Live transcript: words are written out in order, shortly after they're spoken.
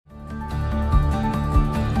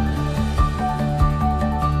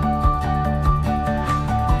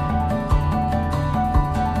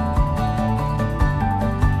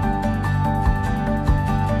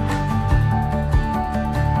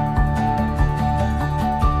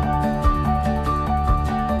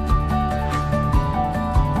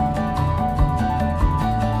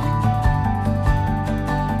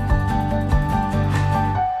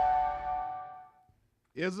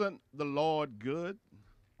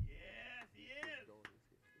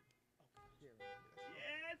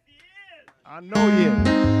I know he is.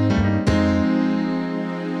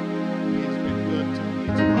 He's been good to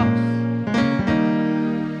each of us.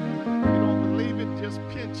 If you don't believe it, just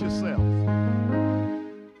pinch yourself.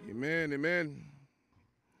 Amen, amen.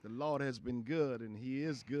 The Lord has been good, and he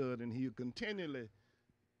is good, and he'll continually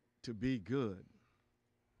to be good.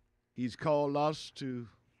 He's called us to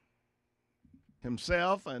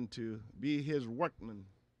himself and to be his workmen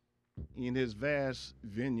in his vast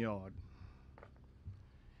vineyard.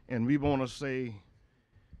 And we want to say,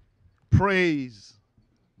 praise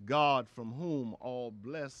God from whom all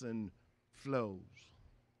blessing flows,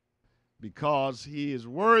 because he is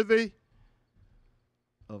worthy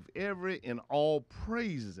of every and all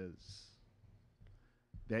praises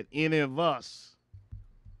that any of us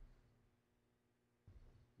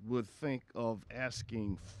would think of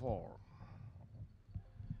asking for.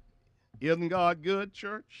 Isn't God good,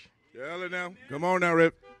 church? Tell it now. Come on now,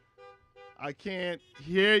 Rip. I can't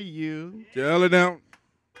hear you. Tell it now.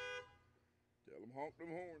 Tell them honk them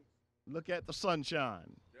horns. Look at the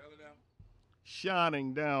sunshine Tell it now.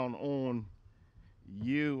 shining down on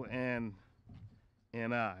you and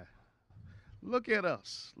I. Look at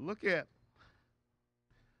us. Look at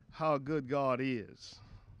how good God is.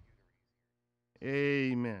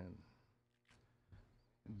 Amen.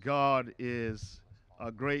 God is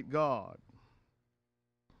a great God,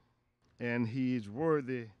 and he's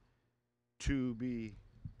worthy to be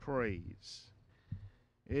praised.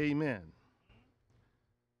 Amen.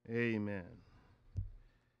 Amen.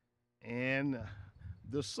 And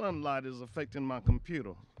the sunlight is affecting my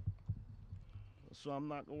computer, so I'm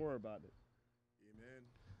not going to worry about it.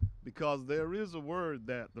 Amen. Because there is a word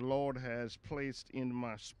that the Lord has placed in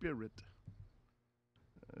my spirit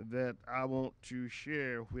that I want to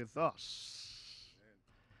share with us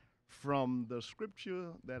from the scripture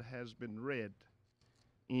that has been read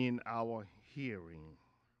in our hearing.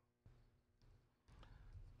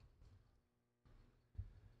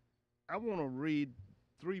 I want to read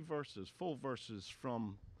 4 verses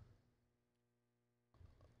from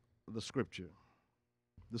the scripture,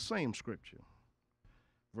 the same scripture.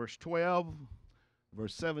 Verse 12,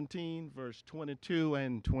 verse 17, verse 22,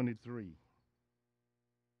 and 23.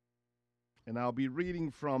 And I'll be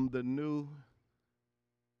reading from the New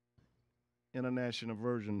International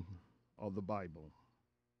Version of the Bible.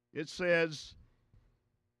 It says,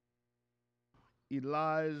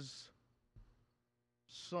 Eli's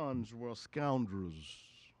sons were scoundrels.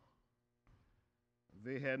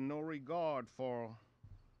 They had no regard for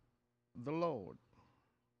the Lord.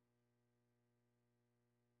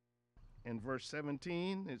 In verse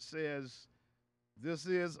 17, it says, this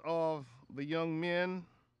is of the young men.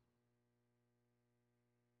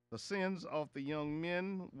 The sins of the young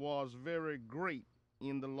men was very great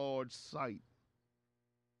in the Lord's sight,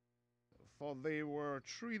 for they were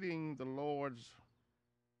treating the Lord's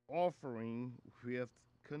offering with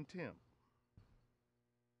contempt.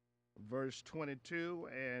 Verse 22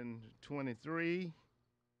 and 23.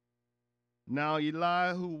 Now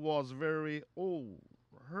Eli, who was very old,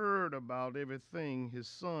 heard about everything his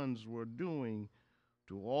sons were doing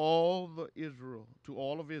to all of Israel,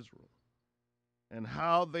 and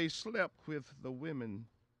how they slept with the women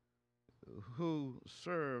who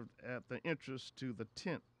served at the entrance to the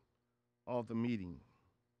tent of the meeting.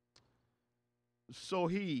 So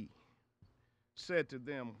he said to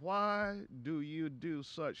them, why do you do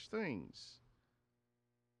such things?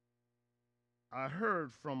 I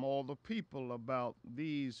heard from all the people about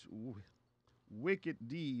these wicked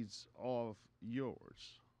deeds of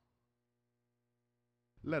yours.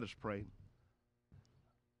 Let us pray.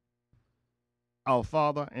 Our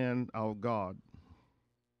Father and our God,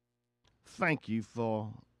 thank you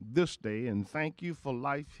for this day, and thank you for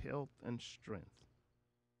life, health, and strength.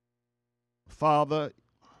 Father,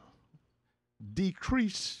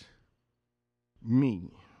 decrease me,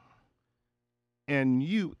 and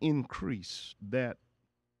you increase, that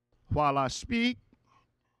while I speak,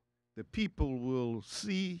 the people will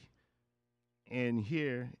see and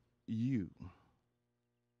hear you.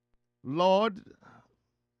 Lord,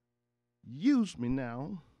 use me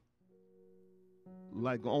now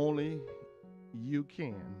like only you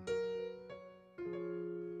can.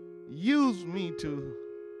 Use me to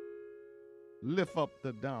lift up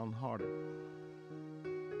the downhearted.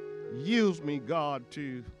 Use me, God,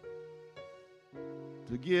 to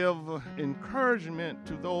give encouragement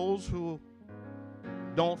to those who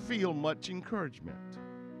don't feel much encouragement.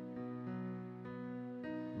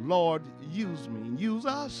 Lord, use me, use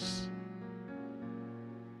us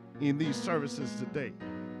in these services today.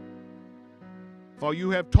 For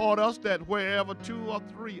you have taught us that wherever 2 or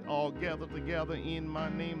 3 are gathered together in my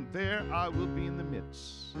name, there I will be in the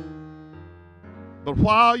midst. But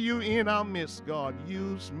while you're in our midst, God,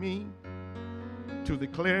 use me to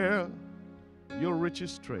declare your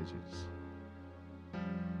richest treasures.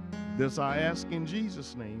 This I ask in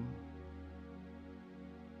Jesus' name,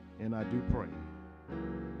 and I do pray.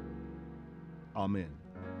 Amen.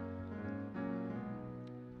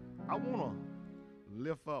 I want to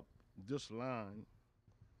lift up this line.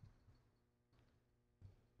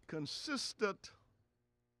 Consistent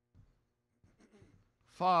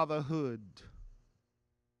fatherhood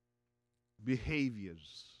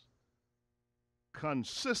behaviors.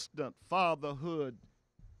 Consistent fatherhood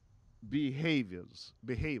behaviors.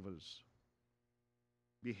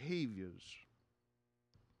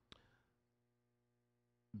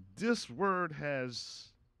 This word has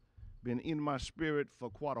been in my spirit for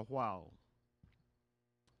quite a while.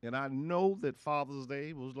 And I know that Father's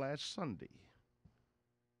Day was last Sunday.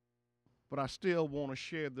 But I still want to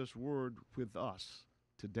share this word with us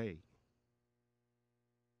today.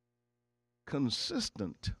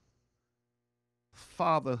 Consistent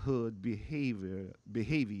fatherhood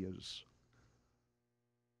behaviors.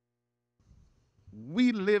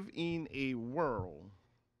 We live in a world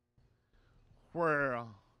where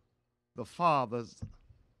the father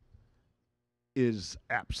is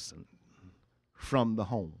absent from the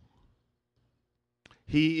home.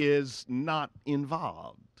 He is not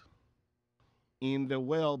involved in the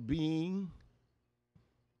well-being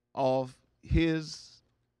of his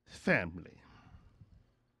family.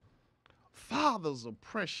 Fathers are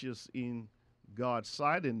precious in God's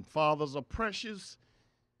sight, and fathers are precious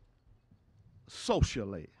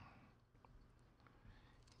socially.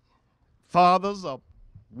 Fathers are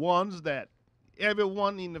ones that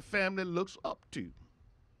everyone in the family looks up to.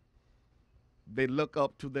 They look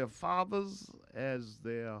up to their fathers as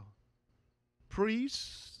their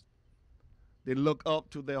priests. They look up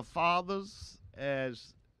to their fathers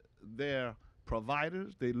as their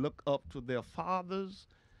providers. They look up to their fathers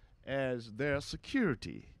as their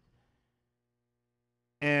security.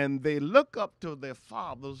 And they look up to their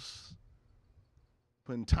fathers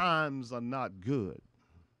when times are not good.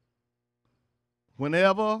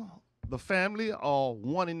 Whenever the family or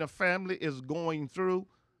one in the family is going through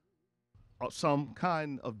some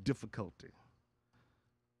kind of difficulty,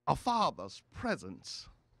 a father's presence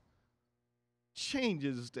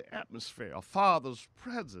changes the atmosphere. A father's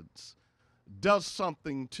presence does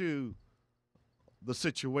something to the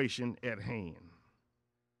situation at hand.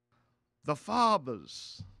 The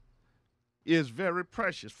father's is very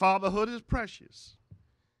precious. Fatherhood is precious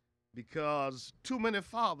because too many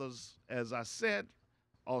fathers, as I said,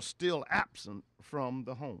 are still absent from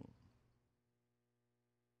the home.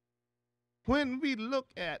 When we look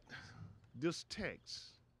at this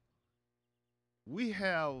text, we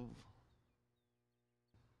have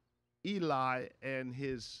Eli and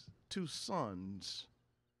his two sons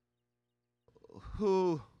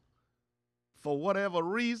who, for whatever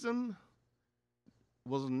reason,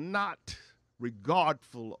 was not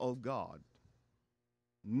regardful of God,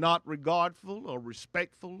 not regardful or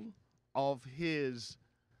respectful of his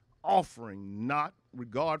offering, not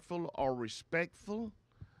regardful or respectful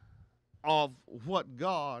of what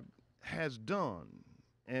God has done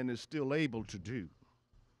and is still able to do.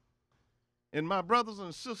 And my brothers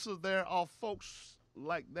and sisters, there are folks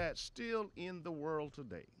like that still in the world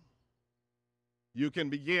today. You can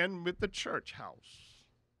begin with the church house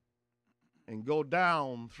and go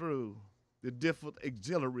down through the different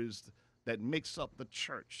auxiliaries that makes up the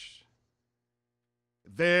church.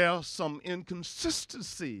 There are some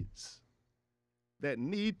inconsistencies that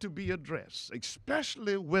need to be addressed,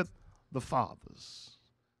 especially with the fathers.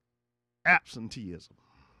 Absenteeism.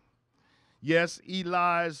 Yes,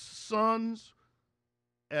 Eli's sons,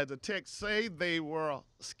 as the text say, they were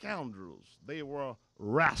scoundrels. They were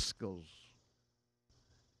rascals.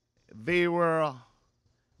 They were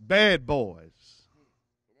bad boys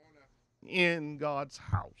in God's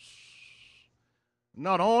house.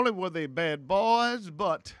 Not only were they bad boys,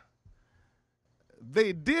 but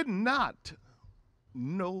they did not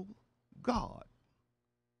know God.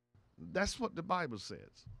 That's what the Bible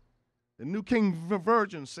says. The New King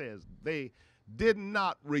Version says they did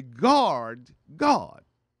not regard God.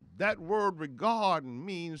 That word regard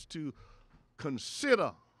means to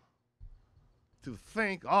consider, to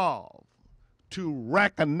think of, to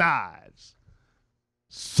recognize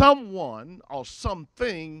someone or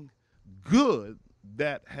something good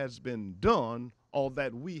that has been done or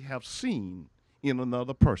that we have seen in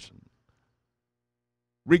another person.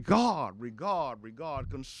 Regard,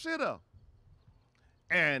 consider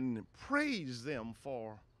and praise them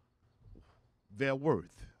for their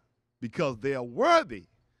worth, because they are worthy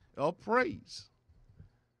of praise.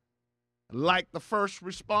 like the first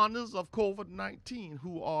responders of COVID-19,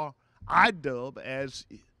 who are I dub as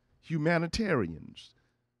humanitarians.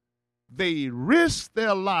 They risk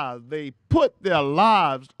their lives. They put their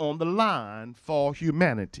lives on the line for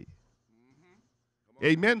humanity.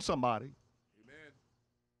 Amen, somebody. Amen.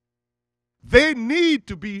 They need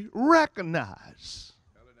to be recognized.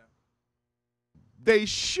 They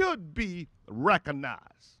should be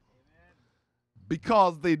recognized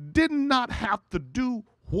because they did not have to do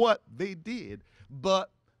what they did,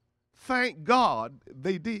 but thank God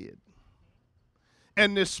they did.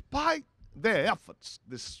 And despite their efforts,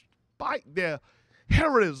 despite their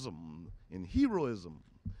heroism and heroism,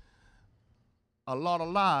 a lot of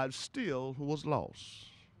lives still was lost.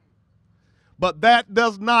 But that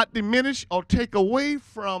does not diminish or take away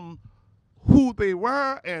from who they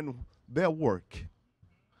were and their work.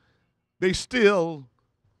 They still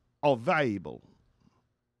are valuable.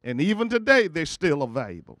 And even today, they still are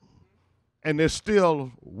valuable. And they're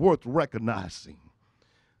still worth recognizing.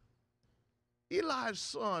 Eli's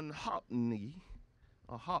son, Hophni,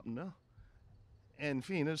 and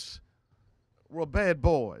Phinehas were bad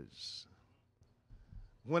boys.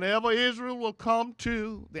 Whenever Israel will come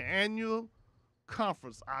to the annual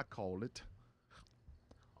conference, I call it,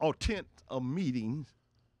 or tent of meetings,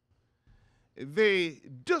 they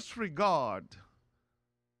disregard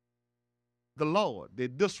the Lord. They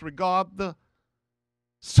disregard the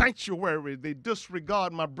sanctuary. They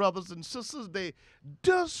disregard my brothers and sisters. They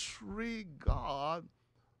disregard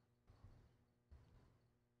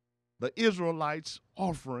the Israelites'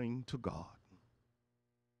 offering to God.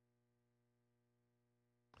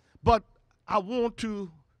 But I want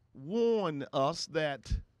to warn us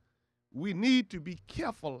that we need to be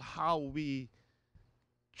careful how we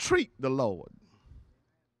treat the Lord.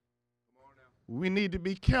 We need to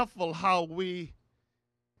be careful how we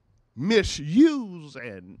misuse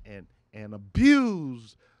and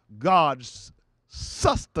abuse God's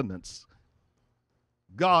sustenance,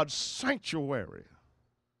 God's sanctuary,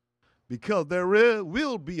 because there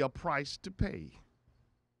will be a price to pay.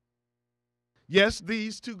 Yes,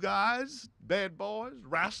 these two guys, bad boys,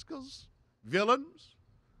 rascals, villains,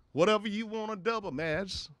 whatever you want to dub them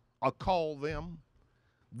as or call them,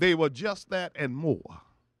 they were just that and more.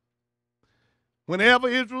 Whenever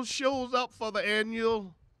Israel shows up for the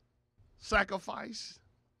annual sacrifice,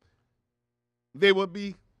 they would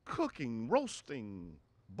be cooking, roasting,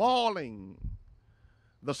 boiling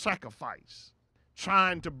the sacrifice,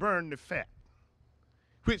 trying to burn the fat,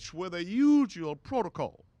 which were the usual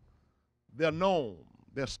protocol, their norm,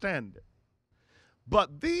 their standard.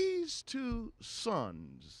 But these two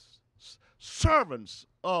sons, servants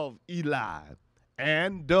of Eli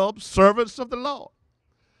and dubbed servants of the Lord,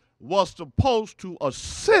 was supposed to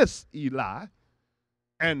assist Eli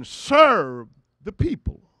and serve the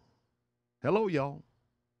people. Hello, y'all.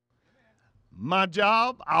 My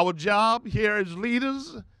job, our job here as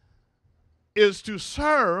leaders is to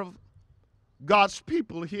serve God's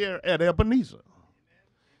people here at Ebenezer.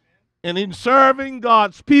 And in serving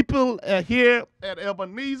God's people here at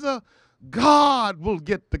Ebenezer, God will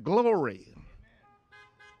get the glory.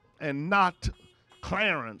 And not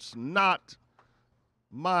Clarence, not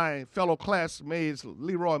my fellow classmates,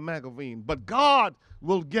 Leroy McAveen, but God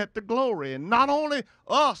will get the glory. And not only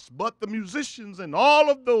us, but the musicians and all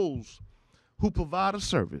of those who provide a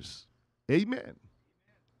service. Amen.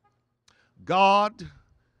 God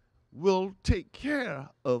will take care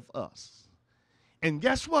of us. And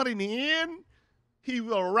guess what? In the end, he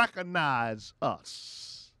will recognize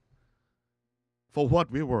us for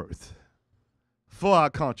what we're worth, for our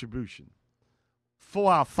contribution,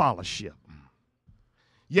 for our fellowship.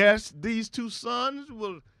 Yes, these two sons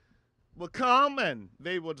will come and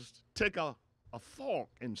they would take a fork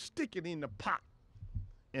and stick it in the pot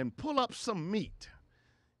and pull up some meat.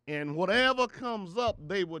 And whatever comes up,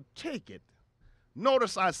 they would take it.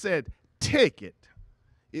 Notice I said, take it.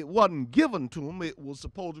 It wasn't given to them. It was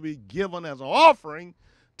supposed to be given as an offering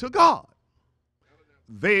to God.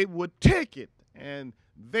 They would take it and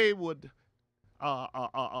they would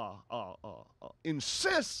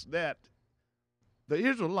insist that the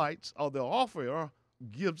Israelites or the offerer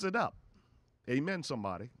gives it up. Amen,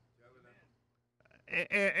 somebody.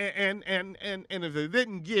 And if they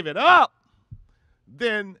didn't give it up,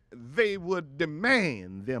 then they would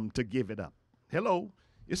demand them to give it up. Hello?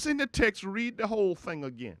 It's in the text. Read the whole thing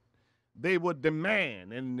again. They would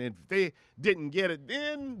demand, and if they didn't get it,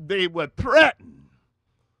 then they would threaten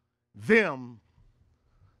them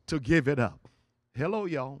to give it up. Hello,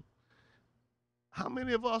 y'all. How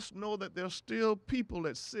many of us know that there's still people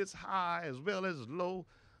that sits high as well as low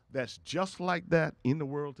that's just like that in the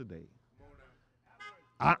world today?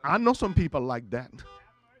 I know some people like that.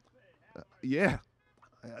 Yeah.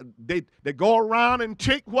 They go around and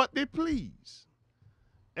take what they please,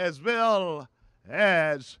 as well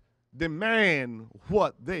as demand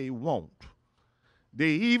what they want.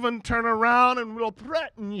 They even turn around and will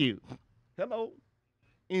threaten you. Hello?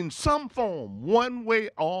 In some form, one way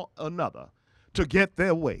or another, to get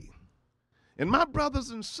their way. And my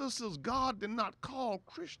brothers and sisters, God did not call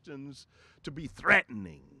Christians to be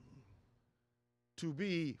threatening, to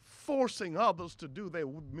be forcing others to do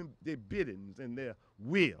their biddings and their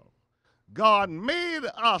will. God made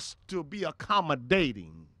us to be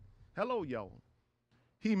accommodating. Hello, y'all.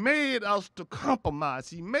 He made us to compromise.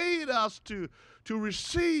 He made us to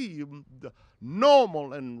receive the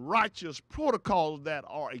normal and righteous protocols that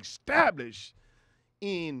are established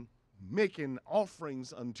in making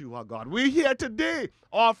offerings unto our God. We're here today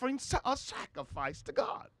offering a sacrifice to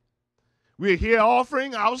God. We're here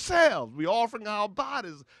offering ourselves. We're offering our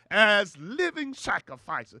bodies as living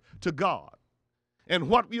sacrifices to God. And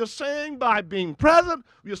what we are saying by being present,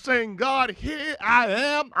 we are saying, God, here I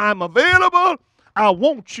am. I'm available. I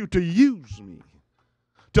want you to use me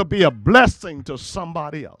to be a blessing to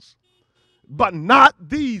somebody else. But not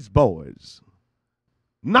these boys,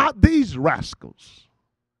 not these rascals.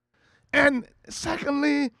 And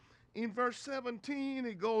secondly, in verse 17,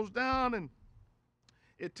 it goes down and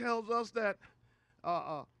it tells us that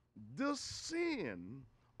this sin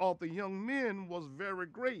of the young men was very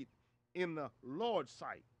great in the Lord's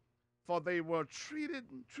sight, for they were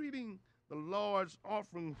treating the Lord's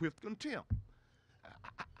offering with contempt.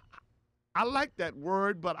 I like that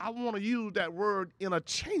word, but I want to use that word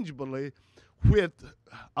interchangeably with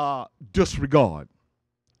disregard.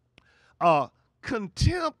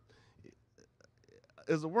 Contempt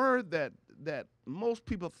is a word that most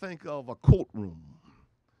people think of a courtroom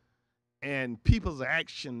and people's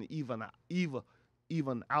action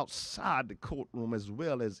even outside the courtroom as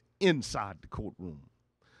well as inside the courtroom.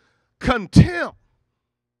 Contempt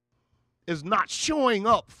is not showing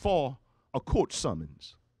up for a court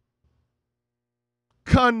summons.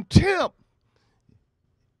 Contempt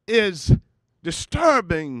is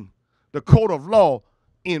disturbing the court of law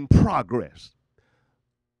in progress.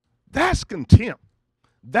 That's contempt.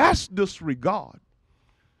 That's disregard.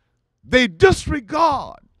 They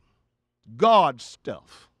disregard God's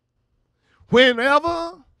stuff.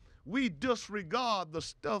 Whenever we disregard the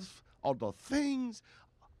stuff or the things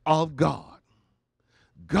of God,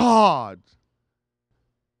 God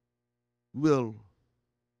will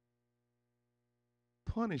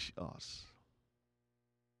punish us.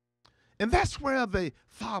 And that's where the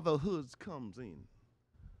fatherhood comes in.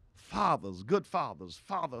 Fathers, good fathers,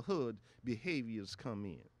 fatherhood behaviors come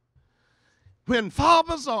in. When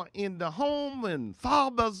fathers are in the home, when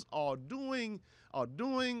fathers are doing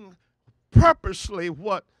purposely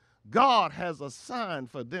what God has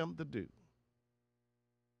assigned for them to do,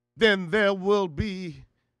 then there will be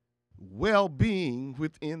well-being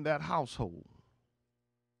within that household.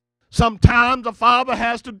 Sometimes a father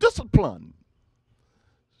has to discipline.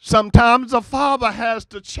 Sometimes a father has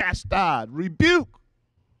to chastise, rebuke.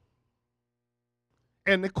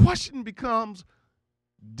 And the question becomes,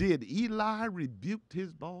 did Eli rebuke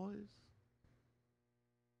his boys?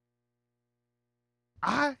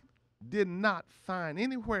 I did not find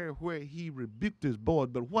anywhere where he rebuked his boys,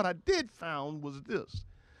 but what I did find was this,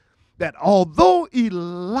 that although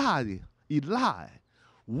Eli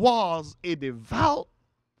was a devout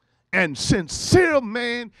and sincere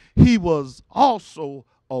man, he was also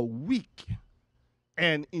a weak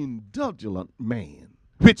and indulgent man,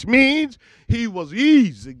 which means he was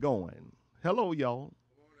easygoing. Hello, y'all.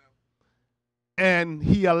 And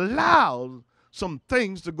he allowed some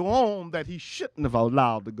things to go on that he shouldn't have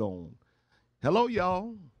allowed to go on. Hello,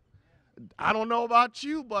 y'all. I don't know about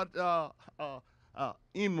you, but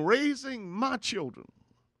in raising my children,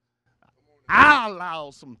 I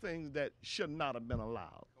allowed some things that should not have been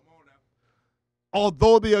allowed.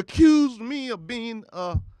 Although they accused me of being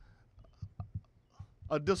a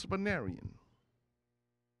disciplinarian.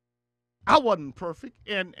 I wasn't perfect,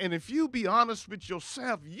 and if you be honest with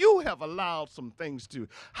yourself, you have allowed some things to.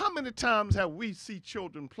 How many times have we see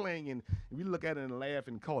children playing and we look at it and laugh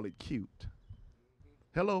and call it cute?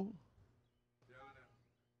 Hello?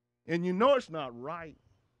 And you know it's not right,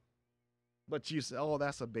 but you say, oh,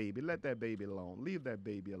 that's a baby. Let that baby alone. Leave that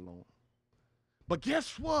baby alone. But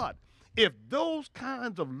guess what? If those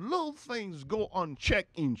kinds of little things go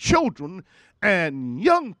unchecked in children and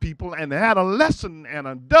young people and adolescents and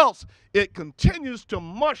adults, it continues to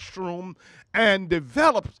mushroom and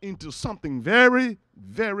develops into something very,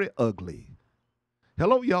 very ugly.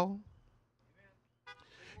 Hello, y'all.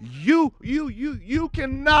 You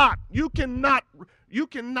cannot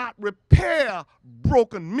repair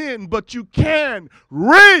broken men, but you can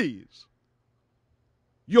raise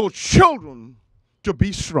your children to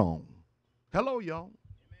be strong. Hello, y'all.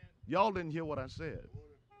 Y'all didn't hear what I said.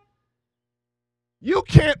 You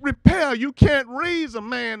can't repair, you can't raise a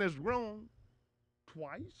man that's grown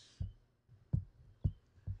twice.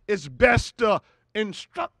 It's best to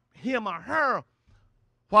instruct him or her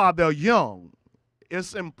while they're young.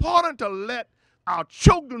 It's important to let our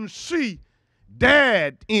children see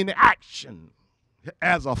dad in action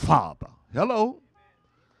as a father. Hello?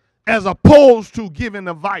 As opposed to giving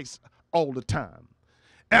advice all the time.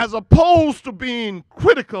 As opposed to being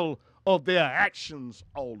critical of their actions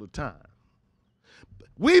all the time.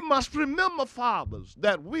 We must remember, fathers,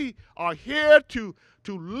 that we are here to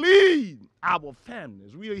lead our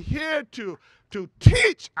families. We are here to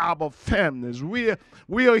teach our families. We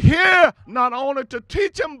are here not only to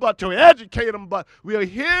teach them, but to educate them, but we are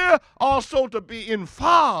here also to be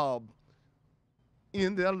involved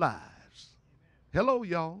in their lives. Hello,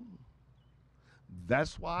 y'all.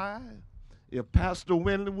 That's why if Pastor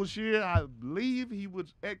Wendell was here, I believe he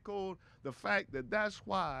would echo the fact that that's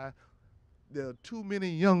why there are too many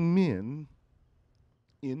young men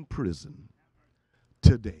in prison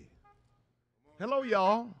today. Hello,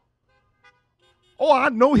 y'all. Oh, I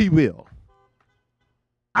know he will.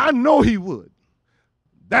 I know he would.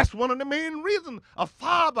 That's one of the main reasons a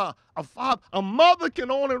mother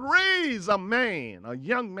can only raise a man, a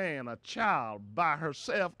young man, a child by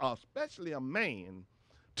herself, especially a man,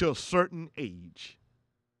 to a certain age.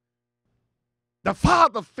 The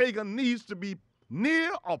father figure needs to be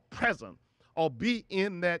near or present or be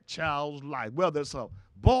in that child's life, whether it's a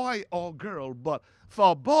boy or girl. But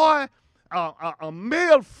for a boy, a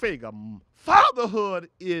male figure, fatherhood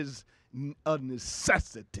is a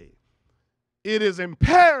necessity. It is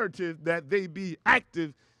imperative that they be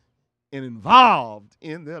active and involved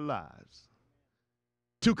in their lives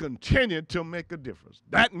to continue to make a difference.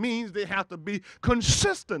 That means they have to be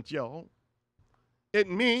consistent, y'all. It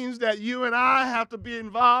means that you and I have to be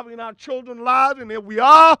involved in our children's lives, and if we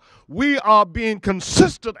are being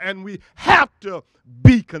consistent, and we have to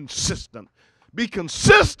be consistent. Be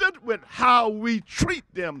consistent with how we treat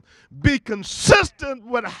them. Be consistent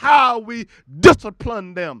with how we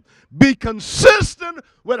discipline them. Be consistent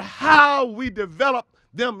with how we develop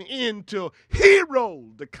them into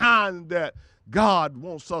heroes, the kind that God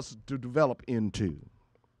wants us to develop into.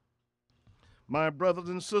 My brothers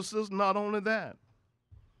and sisters, not only that,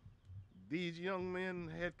 these young men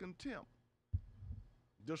had contempt,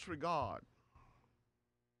 disregard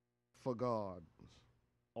for God's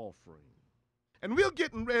offering. And we're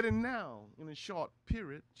getting ready now, in a short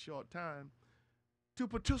time, to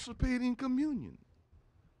participate in communion,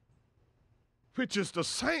 which is the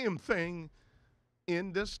same thing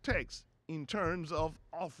in this text in terms of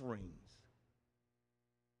offerings.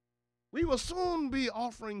 We will soon be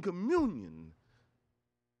offering communion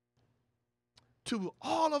to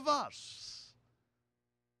all of us,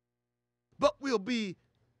 but we'll be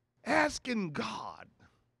asking God,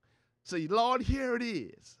 say, Lord, here it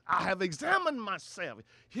is. I have examined myself.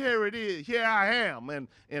 Here it is. Here I am.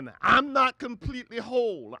 And I'm not completely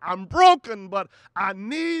whole. I'm broken, but I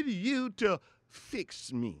need you to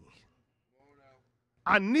fix me.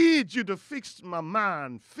 I need you to fix my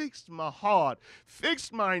mind, fix my heart,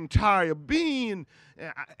 fix my entire being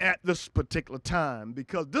at this particular time,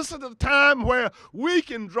 because this is the time where we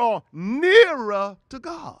can draw nearer to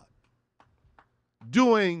God.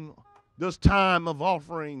 During this time of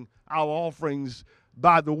offering our offerings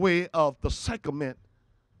by the way of the sacrament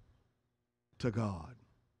to God.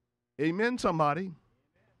 Amen, somebody.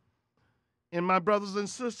 And my brothers and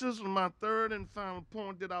sisters, my third and final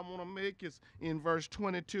point that I want to make is in verse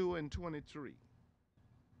 22 and 23.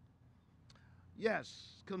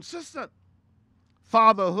 Yes, consistent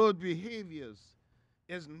fatherhood behaviors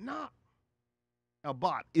is not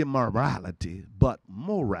about immorality, but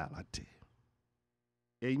morality.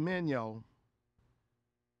 Amen, y'all.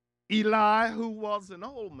 Eli, who was an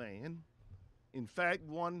old man, in fact,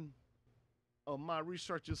 one of my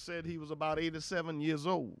researchers said he was about 87 years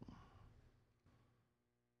old.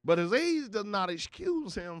 But his age does not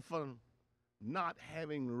excuse him for not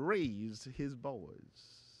having raised his boys.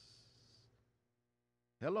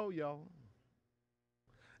 Hello, y'all.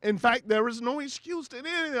 In fact, there is no excuse that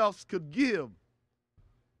any else could give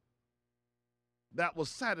that will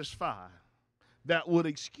satisfy, that would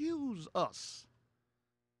excuse us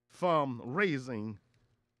from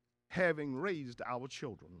having raised our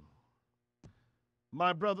children.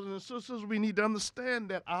 My brothers and sisters, we need to understand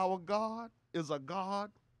that our God is a God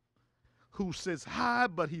who sits high,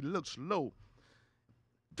 but he looks low.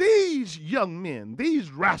 These young men, these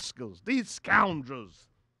rascals, these scoundrels,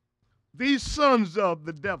 these sons of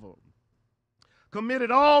the devil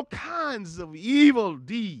committed all kinds of evil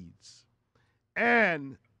deeds.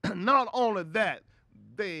 And not only that,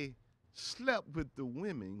 they slept with the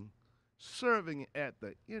women serving at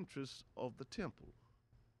the entrance of the temple.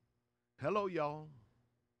 Hello, y'all.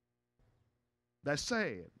 That's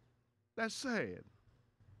sad. That's sad.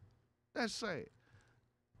 That's sad.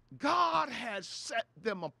 God has set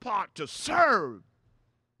them apart to serve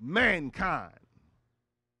mankind,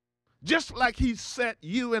 just like he set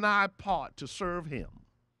you and I apart to serve him.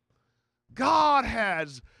 God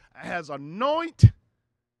has anointed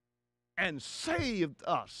and saved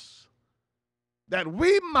us that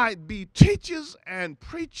we might be teachers and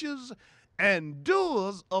preachers and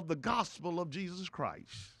doers of the gospel of Jesus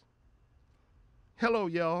Christ. Hello,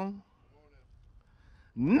 y'all.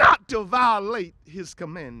 Not to violate his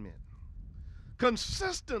commandment.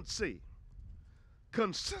 Consistency,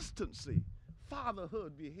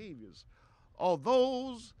 fatherhood behaviors are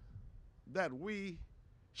those that we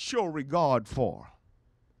show regard for,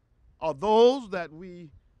 are those that we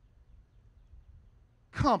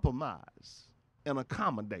compromise and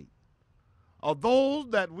accommodate, are those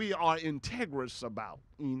that we are integrous about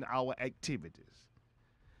in our activities.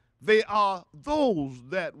 They are those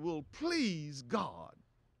that will please God.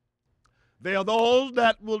 They are those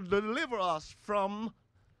that will deliver us from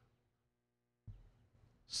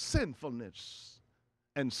sinfulness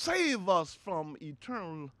and save us from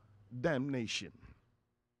eternal damnation.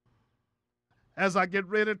 As I get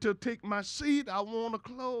ready to take my seat, I want to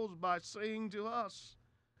close by saying to us,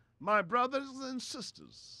 my brothers and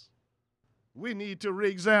sisters, we need to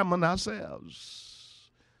re-examine ourselves.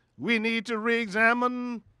 We need to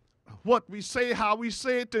re-examine what we say, how we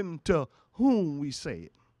say it, and to whom we say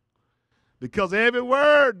it. Because every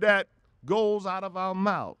word that goes out of our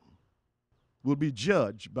mouth will be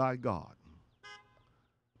judged by God.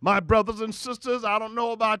 My brothers and sisters, I don't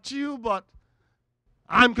know about you, but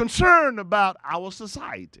I'm concerned about our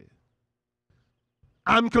society.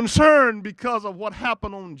 I'm concerned because of what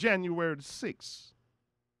happened on January 6th.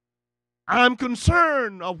 I'm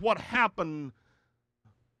concerned of what happened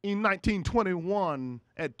in 1921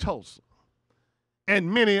 at Tulsa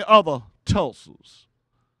and many other Tulsas.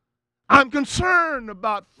 I'm concerned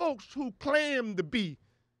about folks who claim to be,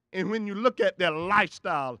 and when you look at their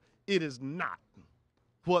lifestyle, it is not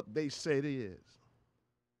what they say it is.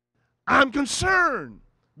 I'm concerned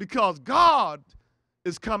because God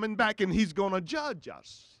is coming back and he's going to judge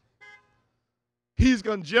us. He's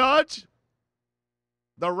going to judge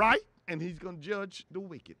the right and he's going to judge the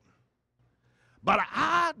wicked. But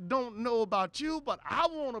I don't know about you, but I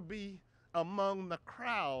want to be among the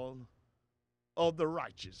crowd of the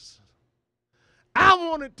righteous. I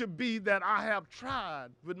want it to be that I have tried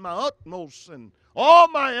with my utmost and all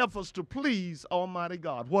my efforts to please Almighty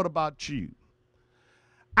God. What about you?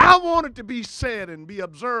 I want it to be said and be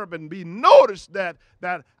observed and be noticed that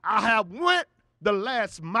I have went the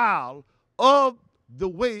last mile of the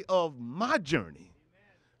way of my journey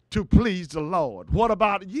to please the Lord. What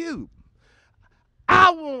about you?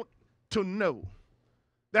 I want to know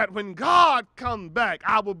that when God comes back,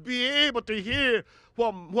 I will be able to hear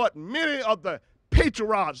from what many of the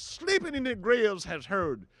patriarchs sleeping in their graves has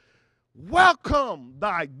heard. Welcome,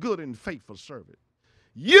 thy good and faithful servant.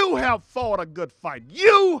 You have fought a good fight.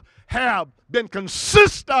 You have been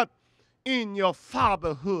consistent in your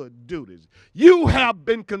fatherhood duties. You have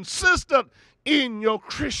been consistent in your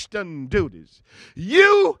Christian duties.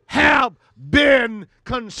 You have been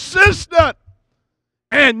consistent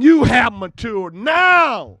and you have matured.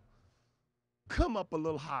 Now, come up a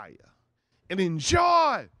little higher and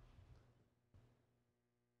enjoy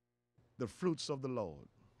the fruits of the Lord,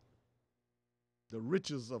 the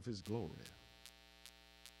riches of his glory.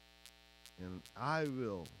 And I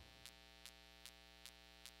will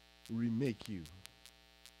remake you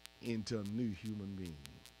into a new human being.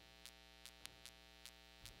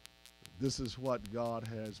 This is what God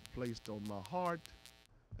has placed on my heart,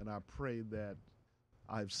 and I pray that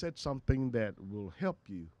I've said something that will help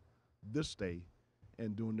you this day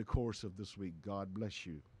and during the course of this week. God bless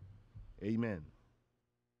you. Amen.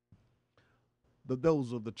 The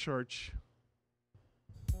doors of the church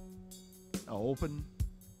are open.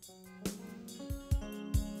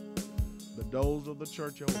 The doors of the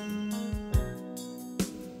church are open.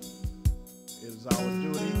 It is our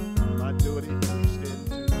duty, my duty, to extend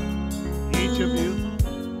to each of you,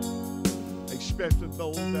 especially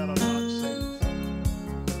those that are not saved,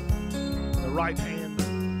 the right hand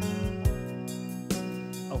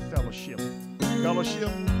of fellowship. Fellowship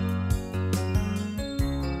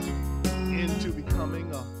to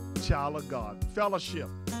becoming a child of God. Fellowship.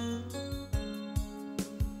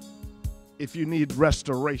 If you need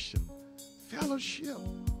restoration, fellowship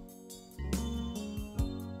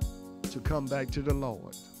to come back to the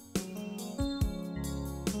Lord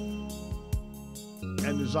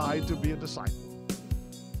and desire to be a disciple,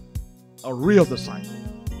 a real disciple.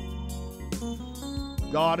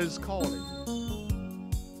 God is calling.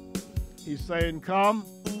 He's saying, come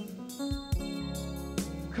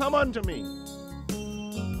unto me,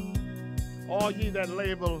 all ye that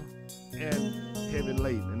labor and heavy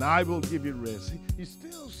laden, and I will give you rest. He's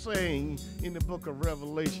still saying in the book of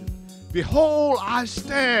Revelation, behold, I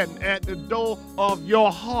stand at the door of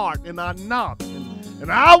your heart and I knock,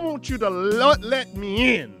 and I want you to let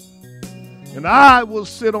me in, and I will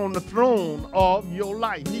sit on the throne of your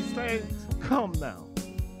life. He's saying, come now.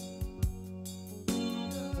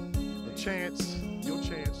 Your chance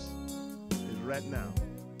is right now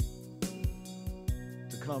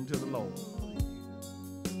to come to the Lord,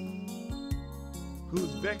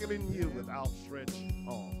 who's beckoning you with outstretched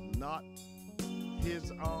arms. Not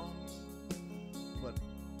his arms, but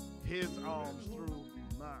his arms through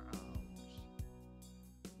my arms.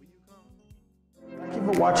 Will you come? Thank you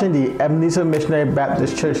for watching the Ebenezer Missionary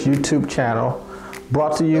Baptist Church YouTube channel,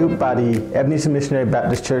 brought to you by the Ebenezer Missionary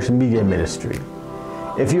Baptist Church Media Ministry.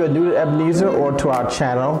 If you are new to Ebenezer or to our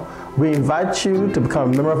channel, we invite you to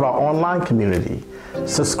become a member of our online community.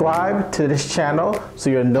 Subscribe to this channel so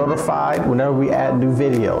you're notified whenever we add new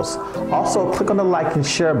videos. Also, click on the like and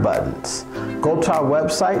share buttons. Go to our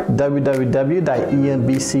website,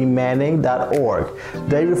 www.embcmanning.org.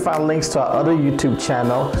 There you'll find links to our other YouTube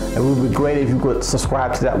channel, and it would be great if you could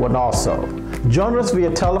subscribe to that one also. Join us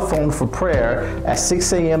via telephone for prayer at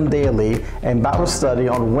 6 a.m. daily and Bible study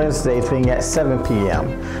on Wednesdays beginning at 7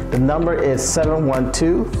 p.m. The number is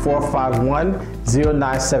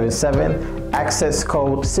 712-451-0977. Access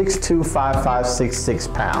code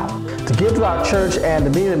 625566#. To give to our church and the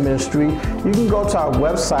media ministry, you can go to our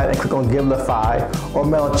website and click on Givelify, or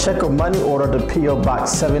mail a check or money order to P.O.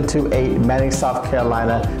 Box 728, Manning, South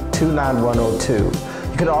Carolina 29102.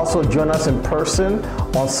 You can also join us in person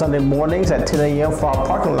on Sunday mornings at 10 a.m. for our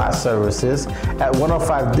parking lot services at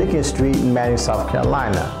 105 Dickens Street in Manning, South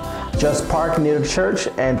Carolina. Just park near the church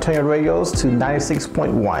and turn your radios to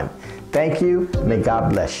 96.1. Thank you. May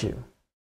God bless you.